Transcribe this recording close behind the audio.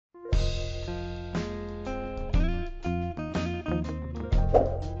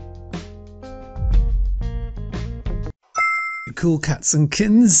cool cats and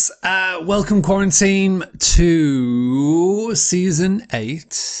kittens. Welcome, Quarantine, to Season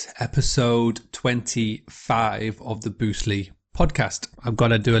 8, Episode 25 of the Boostly podcast. I've got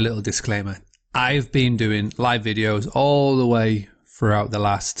to do a little disclaimer. I've been doing live videos all the way throughout the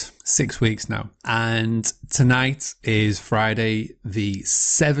last 6 weeks now. And tonight is Friday, the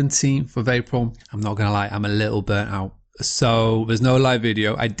 17th of April. I'm not going to lie, I'm a little burnt out. So there's no live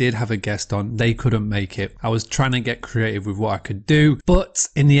video. I did have a guest on. They couldn't make it. I was trying to get creative with what I could do. But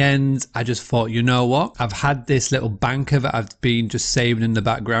in the end, I just thought, you know what? I've had this little banker that I've been just saving in the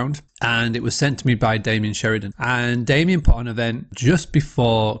background. And it was sent to me by Damien Sheridan. And Damien put on an event just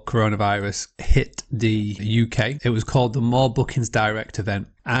before coronavirus hit the UK. It was called the More Bookings Direct event.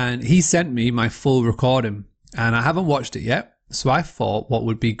 And he sent me my full recording. And I haven't watched it yet. So I thought what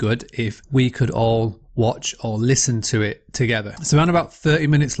would be good if we could all watch or listen to it together. It's around about 30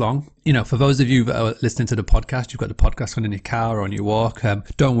 minutes long. You know, for those of you that are listening to the podcast, you've got the podcast on in your car or on your walk.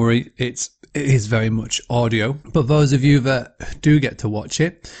 Don't worry, it is very much audio. But those of you that do get to watch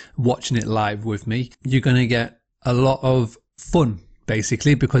it, watching it live with me, you're going to get a lot of fun,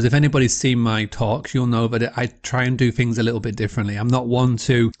 basically, because if anybody's seen my talks, you'll know that I try and do things a little bit differently. I'm not one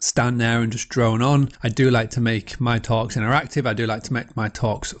to stand there and just drone on. I do like to make my talks interactive. I do like to make my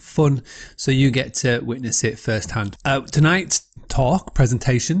talks fun, so you get to witness it firsthand. Tonight's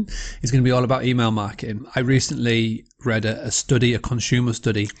presentation is going to be all about email marketing. I recently read a study, a consumer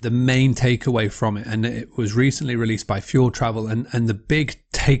study, the main takeaway from it, and it was recently released by Fuel Travel, and the big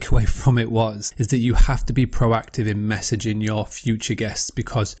takeaway from it is that you have to be proactive in messaging your future guests,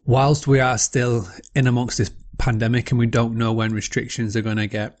 because whilst we are still in amongst this pandemic and we don't know when restrictions are going to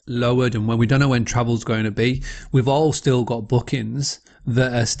get lowered and when we don't know when travel's going to be, we've all still got bookings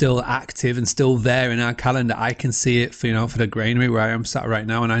that are still active and still there in our calendar. I can see it for the granary where I am sat right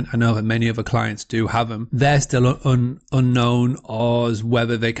now, and I know that many other clients do have them. They're still unknown as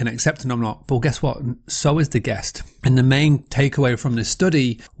whether they can accept them or not. But guess what? So is the guest. And the main takeaway from this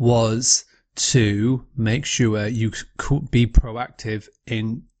study was to make sure you could be proactive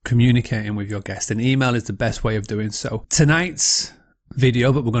in communicating with your guest, and email is the best way of doing so. Today's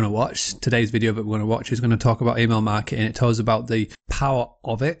video that we're going to watch is going to talk about email marketing. It tells about the power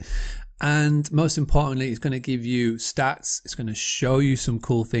of it, and most importantly, it's going to give you stats. It's going to show you some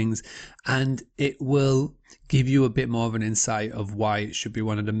cool things, and it will give you a bit more of an insight of why it should be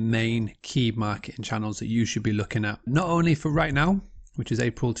one of the main key marketing channels that you should be looking at, not only for right now, which is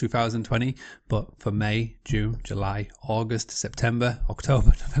April 2020, but for May, June, July, August, September,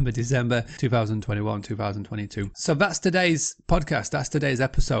 October, November, December, 2021, 2022. So that's today's podcast. That's today's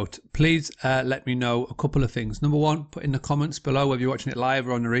episode. Please let me know a couple of things. Number one, put in the comments below whether you're watching it live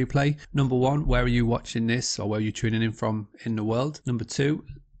or on the replay. Number one, where are you watching this, or where are you tuning in from in the world? Number two,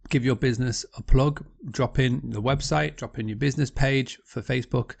 give your business a plug. Drop in the website, drop in your business page for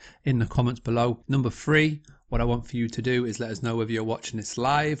Facebook in the comments below. Number three, what I want for you to do is let us know whether you're watching this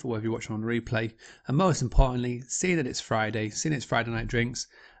live or whether you're watching on replay. And most importantly, seeing that it's Friday, seeing it's Friday night drinks,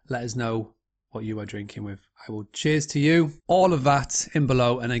 let us know what you are drinking with. I will cheers to you. All of that in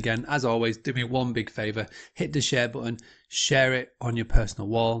below. And again, as always, do me one big favor. Hit the share button, share it on your personal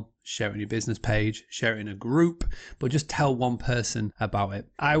wall, share it on your business page, share it in a group, but just tell one person about it.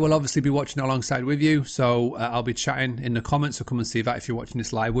 I will obviously be watching alongside with you, so I'll be chatting in the comments, so come and see that if you're watching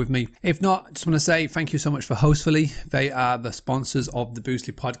this live with me. If not, I just want to say thank you so much for Hostfully. They are the sponsors of the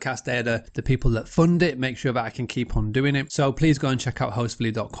Boostly podcast. They're the people that fund it, make sure that I can keep on doing it. So please go and check out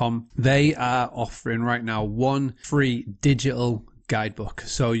hostfully.com. They are offering right now one free digital guidebook,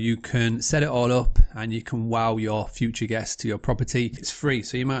 so you can set it all up and you can wow your future guests to your property. It's free,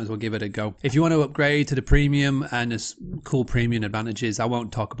 so you might as well give it a go. If you want to upgrade to the premium, and there's cool premium advantages, I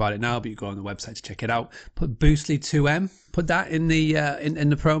won't talk about it now, but you go on the website to check it out. Put Boostly 2M, put that in the in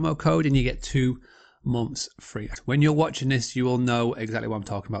the promo code, and you get 2 months free. When you're watching this, you will know exactly what I'm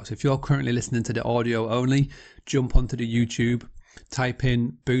talking about. So if you're currently listening to the audio only, jump onto the YouTube, type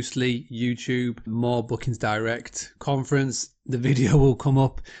in Boostly YouTube More Bookings Direct conference. The video will come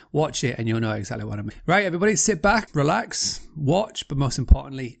up. Watch it and you'll know exactly what I mean. Right, everybody, sit back, relax, watch, but most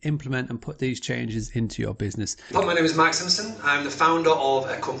importantly, implement and put these changes into your business. Hi, my name is Mark Simpson. I'm the founder of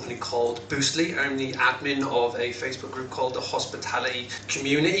a company called Boostly. I'm the admin of a Facebook group called the Hospitality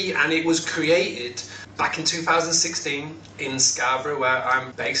Community, and it was created back in 2016 in Scarborough, where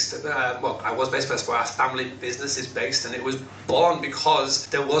I'm based. I was based, but that's where our family business is based, and it was born because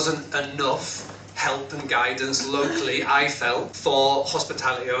there wasn't enough help and guidance locally, I felt, for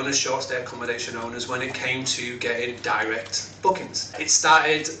hospitality owners, short stay accommodation owners, when it came to getting direct bookings. It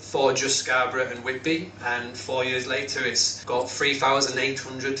started for just Scarborough and Whitby, and 4 years later it's got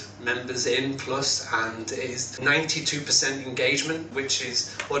 3,800 members in plus, and it is 92% engagement, which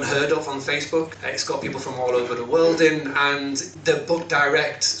is unheard of on Facebook. It's got people from all over the world in, and the Book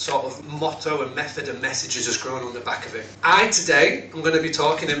Direct sort of motto and method and message has just grown on the back of it. Today I'm going to be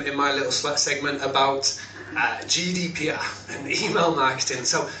talking in my little segment about GDPR and email marketing.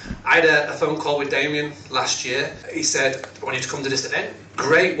 So I had a phone call with Damien last year. He said, I want you to come to this event.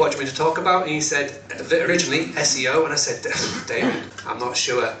 Great, what do you want me to talk about? And he said, originally SEO. And I said, Damien, I'm not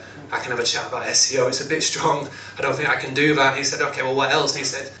sure I can have a chat about SEO. It's a bit strong. I don't think I can do that. And he said, okay, well, what else? And he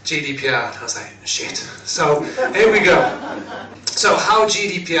said, GDPR. And I was like, shit. So here we go. So how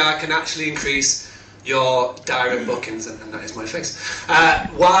GDPR can actually increase your direct bookings, and that is my face.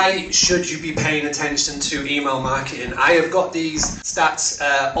 Why should you be paying attention to email marketing? I have got these stats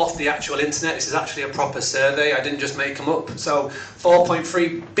off the actual internet. This is actually a proper survey. I didn't just make them up. So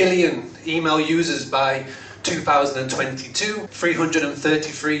 4.3 billion email users by 2022,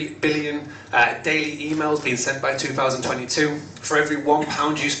 333 billion daily emails being sent by 2022. For every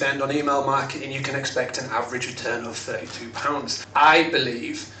 £1 you spend on email marketing, you can expect an average return of £32. I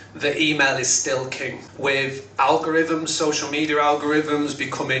believe the email is still king. With algorithms, social media algorithms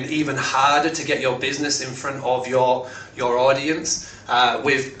becoming even harder to get your business in front of your audience,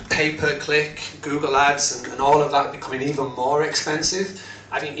 with pay-per-click, Google Ads and all of that becoming even more expensive,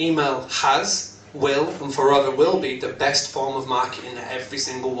 I think email will and forever will be the best form of marketing that every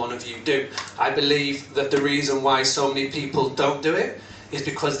single one of you do. I believe that the reason why so many people don't do it is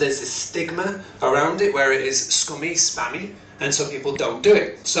because there's this stigma around it where it is scummy, spammy, and so people don't do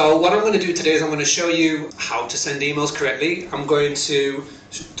it. So what I'm going to do today is I'm going to show you how to send emails correctly. I'm going to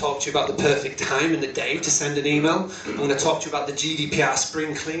talk to you about the perfect time in the day to send an email. I'm going to talk to you about the GDPR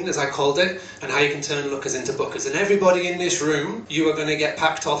spring clean, as I called it, and how you can turn lookers into bookers. And everybody in this room, you are going to get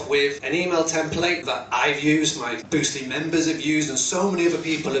packed off with an email template that I've used, my Boostly members have used, and so many other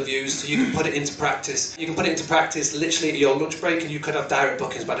people have used, so you can put it into practice. You can put it into practice literally at your lunch break, and you could have direct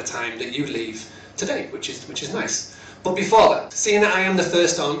bookings by the time that you leave today, which is nice. But before that, seeing that I am the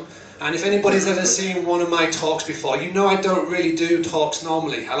first on, and if anybody's ever seen one of my talks before, you know I don't really do talks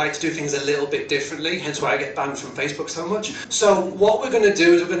normally. I like to do things a little bit differently, hence why I get banned from Facebook so much. So what we're going to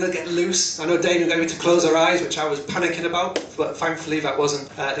do is we're going to get loose. I know Damien got me to close our eyes, which I was panicking about, but thankfully that wasn't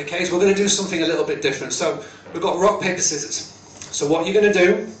the case. We're going to do something a little bit different. So we've got rock, paper, scissors. So what you're going to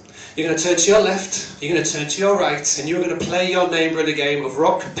do, you're going to turn to your left, you're going to turn to your right, and you're going to play your neighbour in a game of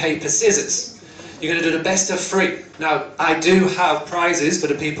rock, paper, scissors. You're going to do the best of 3. Now, I do have prizes for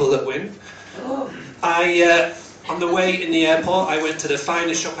the people that win. On the way in the airport, I went to the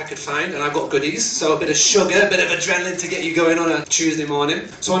finest shop I could find, and I got goodies. So a bit of sugar, a bit of adrenaline to get you going on a Tuesday morning.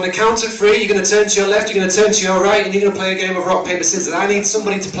 So on the count of 3, you're going to turn to your left, you're going to turn to your right, and you're going to play a game of rock, paper, scissors. I need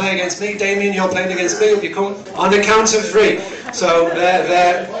somebody to play against me. Damien, you're playing against me. Will you come? On the count of 3. So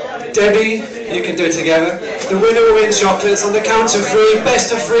there. Debbie, you can do it together. The winner will win chocolates. On the count of 3,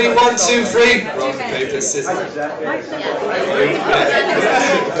 best of 3, 1, 2, 3. Rock, paper, scissors. 1, 2, 3.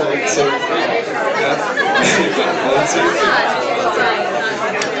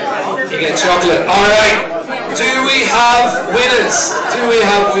 You get chocolate. Alright. Do we have winners? Do we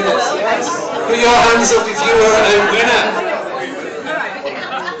have winners? Put your hands up if you are a winner.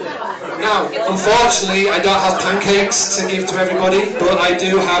 Now, unfortunately, I don't have pancakes to give to everybody, but I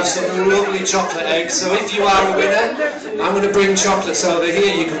do have some lovely chocolate eggs. So if you are a winner, I'm going to bring chocolates over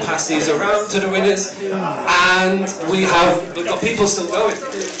here. You can pass these around to the winners. And we've got people still going.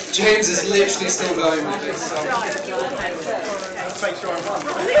 James is literally still going with this. So.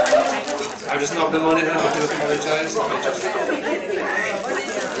 I'll just knock them on it now. I do apologise.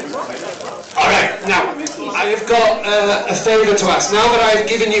 Alright, now, I have got a favour to ask. Now that I've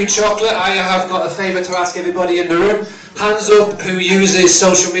given you chocolate, I have got a favour to ask everybody in the room. Hands up who uses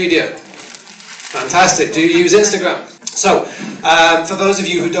social media. Fantastic. Do you use Instagram? So, for those of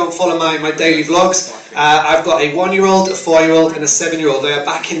you who don't follow my daily vlogs, I've got a 1-year-old, a 4-year-old and a 7-year-old. They are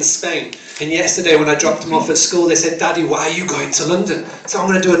back in Spain. And yesterday when I dropped them off at school, they said, Daddy, why are you going to London? So I'm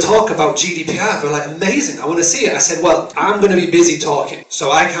going to do a talk about GDPR. They're like, amazing, I want to see it. I said, well, I'm going to be busy talking, so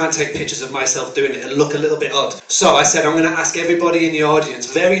I can't take pictures of myself doing it and look a little bit odd. So I said, I'm going to ask everybody in the audience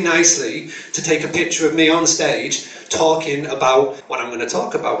very nicely to take a picture of me on stage talking about what I'm going to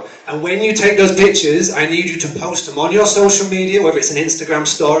talk about. And when you take those pictures, I need you to post them on your social media, whether it's an Instagram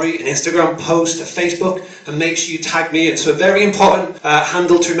story, an Instagram post, a Facebook Facebook, and make sure you tag me in. So a very important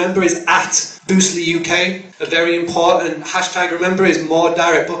handle to remember is at Boostly UK. A very important hashtag remember is more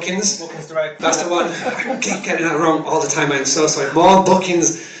direct bookings. Bookings direct. That's the one. I keep getting that wrong all the time. I'm so sorry. More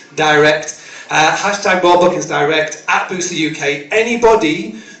bookings direct. Hashtag more bookings direct at Boostly UK.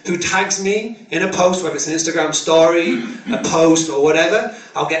 Anybody who tags me in a post, whether it's an Instagram story, a post or whatever,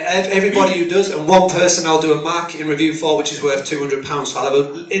 I'll get everybody who does, and one person I'll do a marketing review for, which is worth £200. So I'll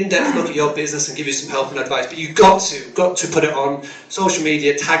have an in-depth look at your business and give you some help and advice. But you've got to put it on social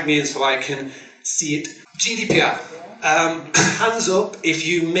media, tag me in so I can see it. GDPR. Hands up if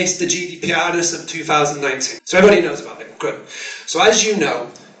you missed the GDPRness of 2019. So everybody knows about it. Good. So as you know,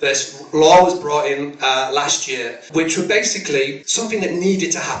 this law was brought in last year, which was basically something that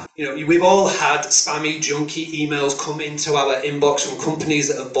needed to happen. You know, we've all had spammy, junky emails come into our inbox from companies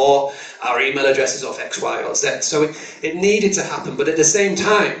that have bought our email addresses off X, Y, or Z. So it needed to happen, but at the same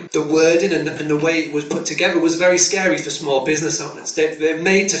time, the wording and the way it was put together was very scary for small business owners. They're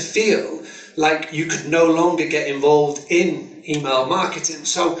made to feel like you could no longer get involved in email marketing.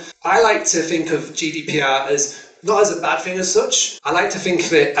 So I like to think of GDPR as not as a bad thing as such. I like to think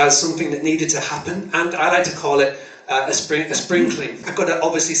of it as something that needed to happen, and I like to call it a sprinkling. I've got to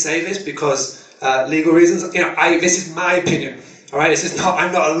obviously say this because legal reasons. You know, this is my opinion. All right, this is not.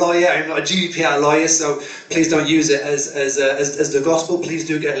 I'm not a lawyer. I'm not a GDPR lawyer, so please don't use it as the gospel. Please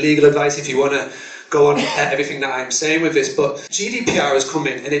do get legal advice if you want to go on everything that I'm saying with this. But GDPR has come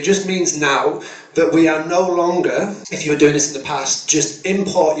in, and it just means now that we are no longer, if you were doing this in the past, just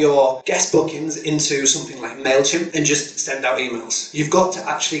import your guest bookings into something like MailChimp and just send out emails. You've got to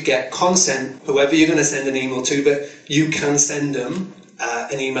actually get consent, whoever you're going to send an email to, but you can send them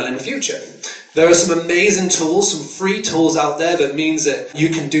an email in the future. There are some amazing tools, some free tools out there that means that you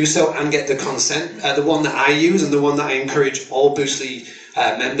can do so and get the consent. The one that I use and the one that I encourage all Boostly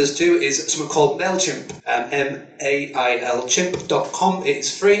members to is something called MailChimp, mailchimp.com.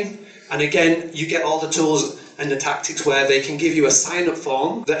 It's free. And again, you get all the tools and the tactics where they can give you a sign-up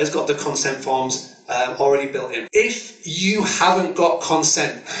form that has got the consent forms already built in. If you haven't got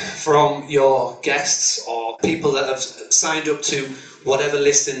consent from your guests or people that have signed up to whatever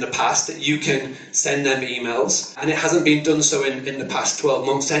list in the past that you can send them emails, and it hasn't been done so in the past 12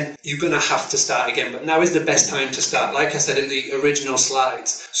 months, then you're going to have to start again. But now is the best time to start. Like I said in the original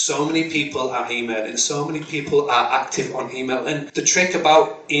slides, so many people are emailing, so many people are active on email. And the trick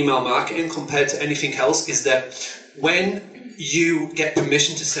about email marketing compared to anything else is that when you get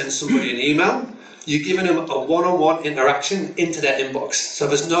permission to send somebody an email, you're giving them a one-on-one interaction into their inbox. So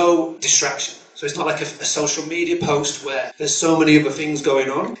there's no distraction. So it's not like a social media post where there's so many other things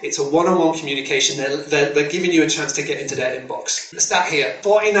going on. It's a one-on-one communication. They're giving you a chance to get into their inbox. Let's start here.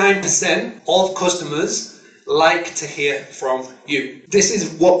 49% of customers like to hear from you. This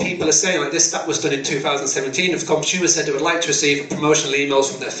is what people are saying. Like this stat was done in 2017. If consumers said they would like to receive promotional emails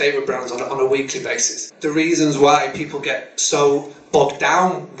from their favorite brands on a weekly basis. The reasons why people get so bogged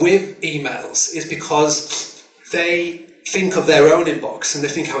down with emails is because they think of their own inbox and they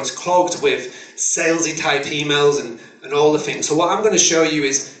think how it's clogged with salesy type emails and all the things. So what I'm going to show you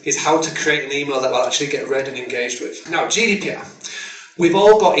is how to create an email that will actually get read and engaged with. Now, GDPR. We've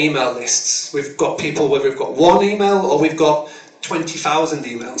all got email lists. We've got people where we've got one email or we've got 20,000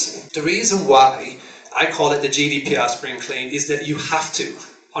 emails. The reason why I call it the GDPR spring clean is that you have to,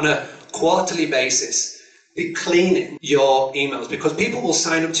 on a quarterly basis, be cleaning your emails, because people will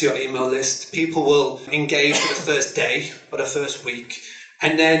sign up to your email list, people will engage for the first day or the first week,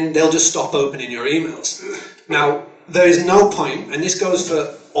 and then they'll just stop opening your emails. Now, there is no point, and this goes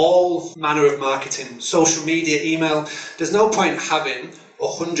for all manner of marketing, social media, email, there's no point having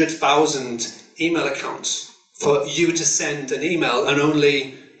 100,000 email accounts for you to send an email and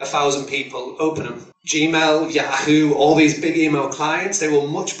only 1,000 people open them. Gmail, Yahoo, all these big email clients, they will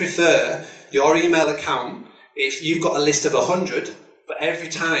much prefer your email account if you've got a list of 100, but every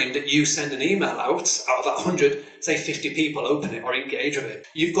time that you send an email out of that 100, say 50 people open it or engage with it.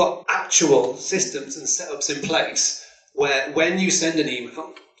 You've got actual systems and setups in place where when you send an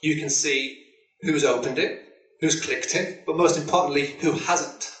email, you can see who's opened it, who's clicked it, but most importantly, who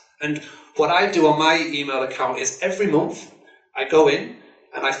hasn't. And what I do on my email account is every month I go in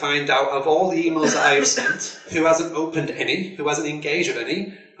and I find out of all the emails that I have sent, who hasn't opened any, who hasn't engaged with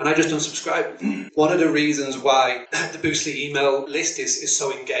any, and I just unsubscribe. One of the reasons why the Boostly email list is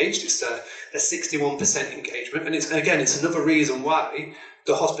so engaged, it's a 61% engagement, and it's another reason why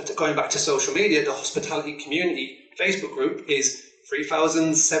going back to social media, the hospitality community Facebook group is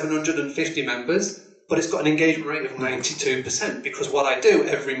 3,750 members, but it's got an engagement rate of 92%, because what I do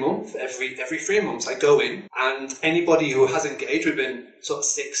every month, every 3 months, I go in, and anybody who has engaged within sort of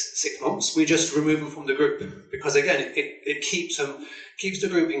six months, we just remove them from the group, because again, it keeps the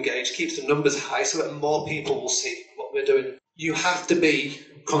group engaged, keeps the numbers high, so that more people will see what we're doing. You have to be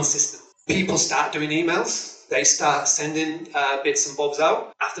consistent. People start doing emails. They start sending bits and bobs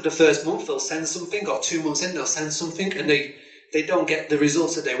out. After the first month, they'll send something, or 2 months in, they'll send something, and they don't get the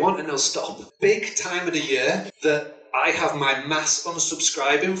results that they want, and they'll stop. Big time of the year that I have my mass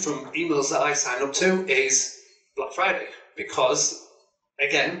unsubscribing from emails that I sign up to is Black Friday, because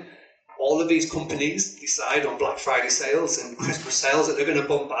again, all of these companies decide on Black Friday sales and Christmas sales that they're going to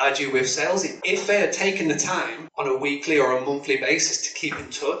bombard you with sales. If they had taken the time on a weekly or a monthly basis to keep in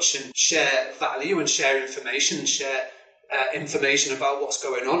touch and share value and share information and share information about what's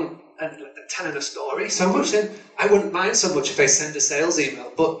going on and telling a story so much, then I wouldn't mind so much if they send a sales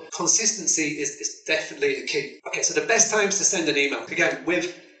email. But consistency is definitely the key. Okay, so the best times to send an email, again,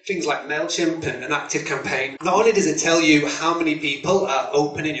 with things like MailChimp and an active campaign, not only does it tell you how many people are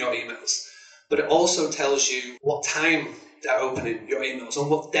opening your emails, but it also tells you what time they're opening your emails, on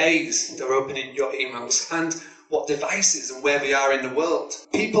what days they're opening your emails, and what devices and where they are in the world.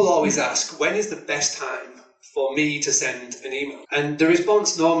 People always ask, when is the best time for me to send an email? And the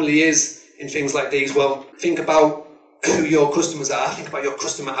response normally is in things like these. Well, think about who your customers are, think about your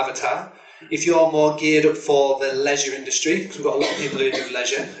customer avatar. If you're more geared up for the leisure industry, because we've got a lot of people who do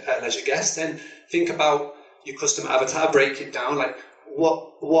leisure guests, then think about your customer avatar, break it down, like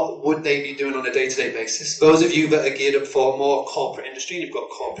what would they be doing on a day-to-day basis? Those of you that are geared up for more corporate industry, and you've got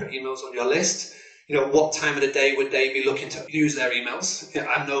corporate emails on your list, what time of the day would they be looking to use their emails?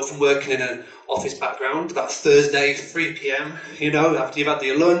 I know from working in an office background, that Thursday, 3 p.m, after you've had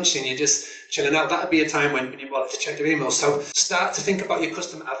your lunch and you're just chilling out, that'd be a time when you want to check your emails. So start to think about your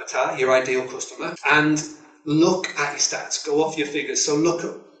customer avatar, your ideal customer, and look at your stats, go off your figures. So look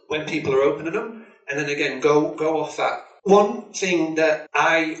at when people are opening them, and then again, go off that. One thing that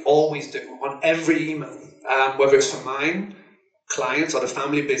I always do on every email, whether it's for mine, clients, or the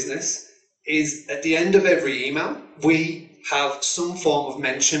family business, is at the end of every email, we have some form of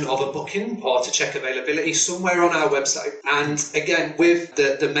mention of a booking or to check availability somewhere on our website. And again, with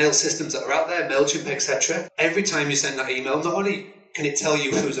the mail systems that are out there, MailChimp, etc., every time you send that email, not only can it tell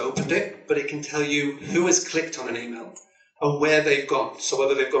you who's opened it, but it can tell you who has clicked on an email and where they've gone. So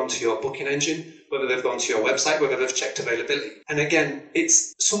whether they've gone to your booking engine, whether they've gone to your website, whether they've checked availability. And again,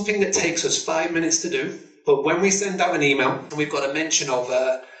 it's something that takes us 5 minutes to do. But when we send out an email and we've got a mention of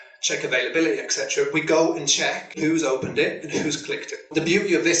check availability, etc., we go and check who's opened it and who's clicked it. The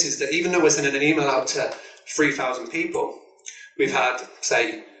beauty of this is that even though we're sending an email out to 3,000 people, we've had,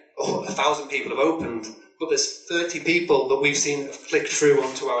 say, 1,000 people have opened, but there's 30 people that we've seen have clicked through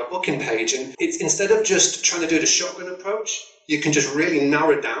onto our booking page. And it's, instead of just trying to do the shotgun approach, you can just really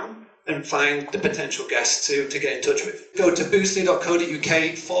narrow it down and find the potential guests to get in touch with. Go to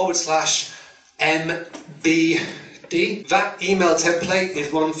boostly.co.uk/MB. That email template is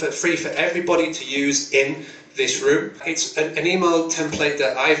one for free for everybody to use in this room. It's an email template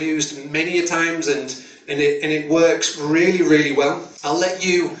that I've used many a times, and it works really, really well. I'll let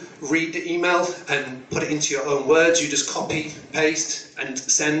you read the email and put it into your own words. You just copy, paste, and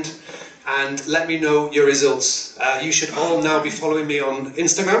send, and let me know your results. You should all now be following me on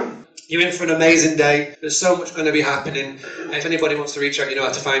Instagram. You're in for an amazing day. There's so much going to be happening. If anybody wants to reach out, you know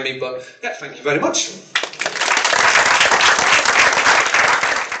how to find me. But yeah, thank you very much.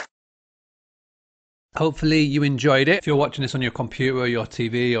 Hopefully you enjoyed it. If you're watching this on your computer or your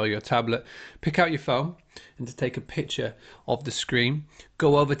TV or your tablet, pick out your phone and to take a picture of the screen.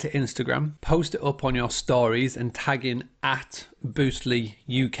 Go over to Instagram, post it up on your stories and tag in at Boostly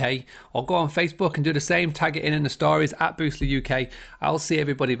UK, or go on Facebook and do the same, tag it in the stories at Boostly UK. I'll see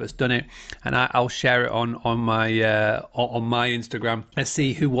everybody that's done it, and I'll share it on my Instagram. Let's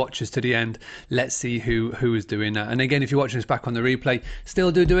see who watches to the end. Let's see who is doing that. And again, if you're watching this back on the replay, still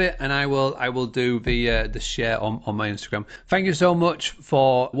do it, and I will do the share on my Instagram. Thank you so much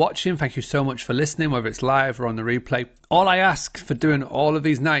for watching. Thank you so much for listening, whether it's live or on the replay. All I ask for doing all of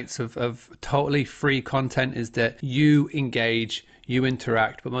these nights of totally free content is that you engage, you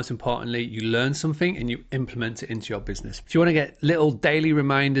interact, but most importantly, you learn something and you implement it into your business. If you want to get little daily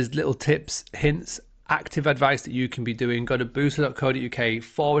reminders, little tips, hints, active advice that you can be doing, go to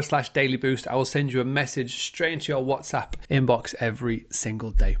boostly.co.uk/daily boost. I will send you a message straight into your WhatsApp inbox every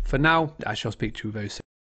single day. For now, I shall speak to you very soon.